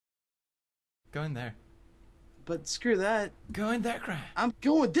Go in there. But screw that. Go in there, Cry. I'm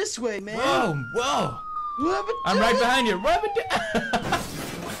going this way, man. Whoa! I'm right behind you.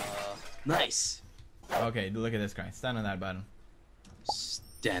 Nice. Okay, look at this, Cry. Stand on that button.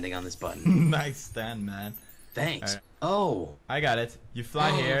 Standing on this button. Nice stand, man. Thanks. Right. Oh. I got it. You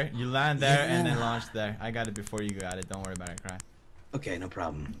fly here, you land there, and then launch there. I got it before you got it. Don't worry about it, Cry. Okay, no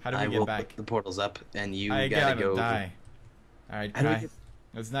problem. How do we I get will back? put the portals up, and you I gotta gotta go. die. Alright, Cry.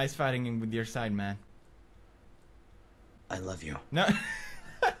 It was nice fighting with your side, man. I love you. No.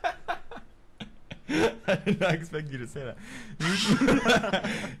 I did not expect you to say that.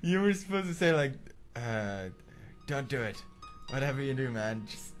 You were supposed to say like, don't do it. Whatever you do, man,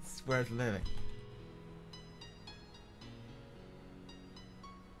 just it's worth living.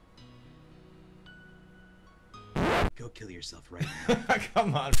 Go kill yourself right now.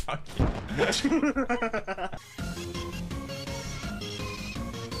 Come on, fuck you.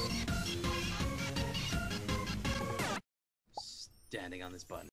 Standing on this button.